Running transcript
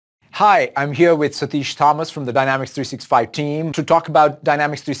Hi, I'm here with Satish Thomas from the Dynamics 365 team to talk about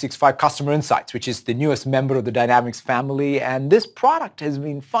Dynamics 365 Customer Insights, which is the newest member of the Dynamics family. And this product has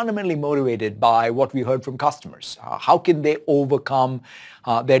been fundamentally motivated by what we heard from customers. How can they overcome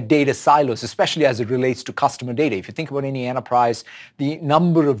their data silos, especially as it relates to customer data? If you think about any enterprise, the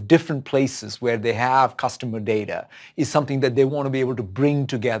number of different places where they have customer data is something that they want to be able to bring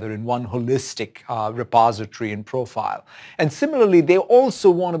together in one holistic repository and profile. And similarly, they also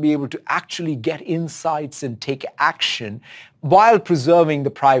want to be able to actually get insights and take action while preserving the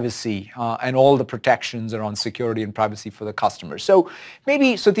privacy and all the protections around security and privacy for the customer. So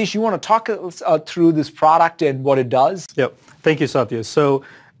maybe, Satish, you want to talk through this product and what it does? Yep. Thank you, Satya. So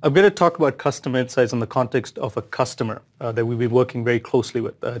I'm going to talk about customer insights in the context of a customer that we've been working very closely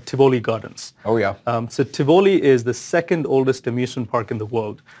with, Tivoli Gardens. Oh, yeah. So Tivoli is the second oldest amusement park in the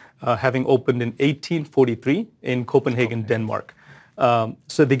world, having opened in 1843 in Copenhagen, Denmark.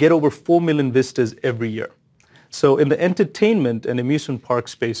 So they get over 4 million visitors every year. So in the entertainment and amusement park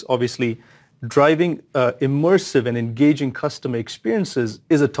space, obviously, driving immersive and engaging customer experiences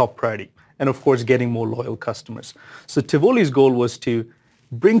is a top priority. And of course, getting more loyal customers. So Tivoli's goal was to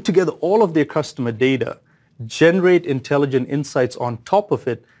bring together all of their customer data, generate intelligent insights on top of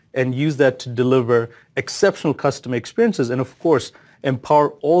it, and use that to deliver exceptional customer experiences, and of course, empower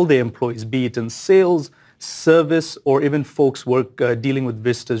all their employees, be it in sales, service, or even folks dealing with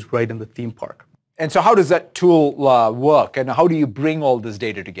visitors right in the theme park. And so how does that tool work, and how do you bring all this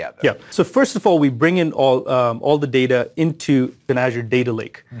data together? Yeah. So first of all, we bring in all the data into an Azure data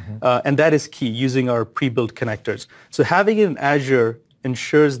lake, and that is key, using our pre-built connectors. So having it in Azure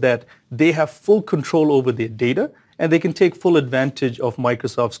ensures that they have full control over their data, and they can take full advantage of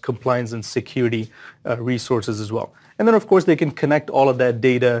Microsoft's compliance and security resources as well. And then, of course, they can connect all of that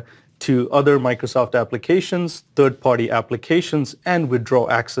data to other Microsoft applications, third-party applications, and withdraw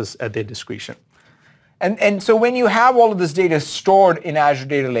access at their discretion. And so when you have all of this data stored in Azure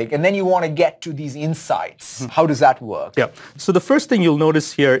Data Lake, and then you want to get to these insights, how does that work? Yeah. So the first thing you'll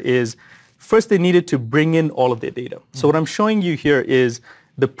notice here is, first they needed to bring in all of their data. So what I'm showing you here is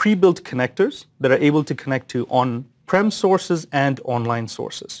the pre-built connectors that are able to connect to on-prem sources and online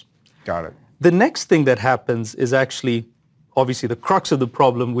sources. Got it. The next thing that happens is actually, obviously, the crux of the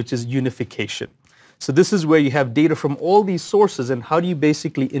problem, which is unification. So this is where you have data from all these sources, and how do you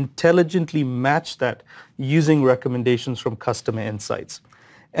basically intelligently match that using recommendations from customer insights.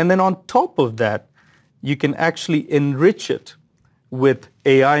 And then on top of that, you can actually enrich it with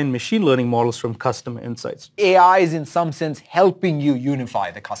AI and machine learning models from customer insights. AI is in some sense helping you unify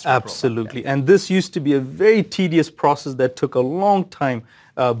the customer Absolutely. And this used to be a very tedious process that took a long time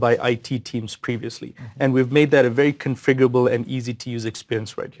by IT teams previously. And we've made that a very configurable and easy to use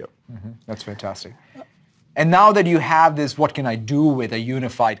experience right here. That's fantastic. And now that you have this, what can I do with a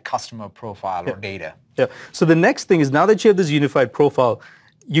unified customer profile or data? Yeah. So the next thing is, now that you have this unified profile,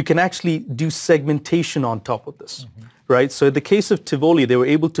 you can actually do segmentation on top of this, right? So in the case of Tivoli, they were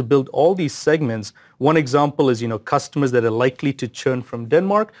able to build all these segments. One example is, customers that are likely to churn from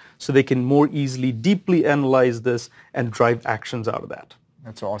Denmark, so they can more easily, deeply analyze this and drive actions out of that.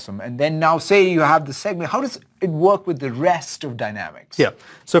 That's awesome. And then now say you have the segment, how does it work with the rest of Dynamics? Yeah.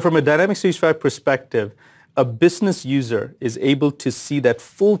 So from a Dynamics 365 perspective, a business user is able to see that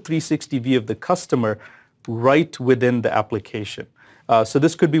full 360 view of the customer right within the application. So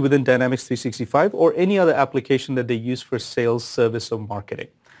this could be within Dynamics 365 or any other application that they use for sales, service, or marketing.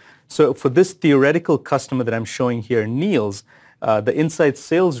 So for this theoretical customer that I'm showing here, Niels, the inside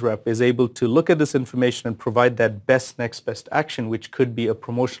sales rep is able to look at this information and provide that next best action, which could be a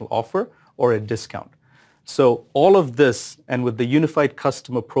promotional offer or a discount. So all of this, and with the unified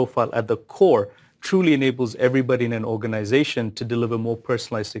customer profile at the core, truly enables everybody in an organization to deliver more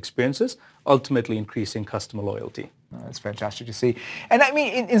personalized experiences, ultimately increasing customer loyalty. That's fantastic to see. And I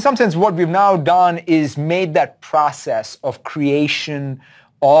mean, in some sense, what we've now done is made that process of creation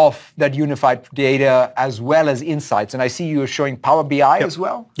of that unified data as well as insights. And I see you are showing Power BI as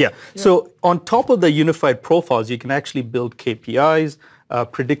well? Yeah. So on top of the unified profiles, you can actually build KPIs,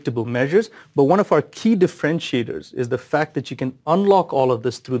 predictable measures. But one of our key differentiators is the fact that you can unlock all of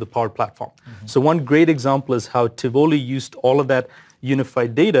this through the Power Platform. So one great example is how Tivoli used all of that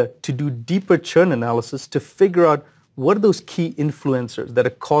unified data to do deeper churn analysis to figure out what are those key influencers that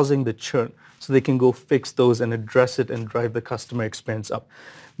are causing the churn, so they can go fix those and address it and drive the customer experience up.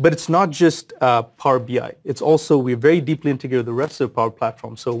 But it's not just Power BI. It's also, we're very deeply integrated with the rest of the Power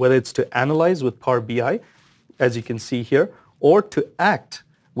Platform. So whether it's to analyze with Power BI, as you can see here, or to act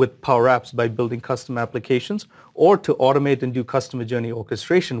with PowerApps by building custom applications, or to automate and do customer journey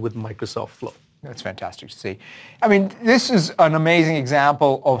orchestration with Microsoft Flow. That's fantastic to see. I mean, this is an amazing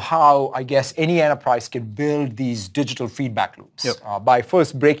example of how, I guess, any enterprise can build these digital feedback loops. Yep. By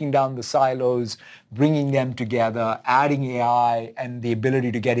first breaking down the silos, bringing them together, adding AI, and the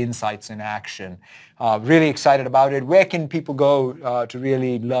ability to get insights in action. Really excited about it. Where can people go to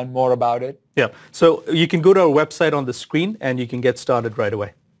really learn more about it? Yeah, so you can go to our website on the screen and you can get started right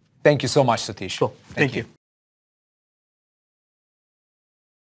away. Thank you so much, Satish. Cool. Thank you.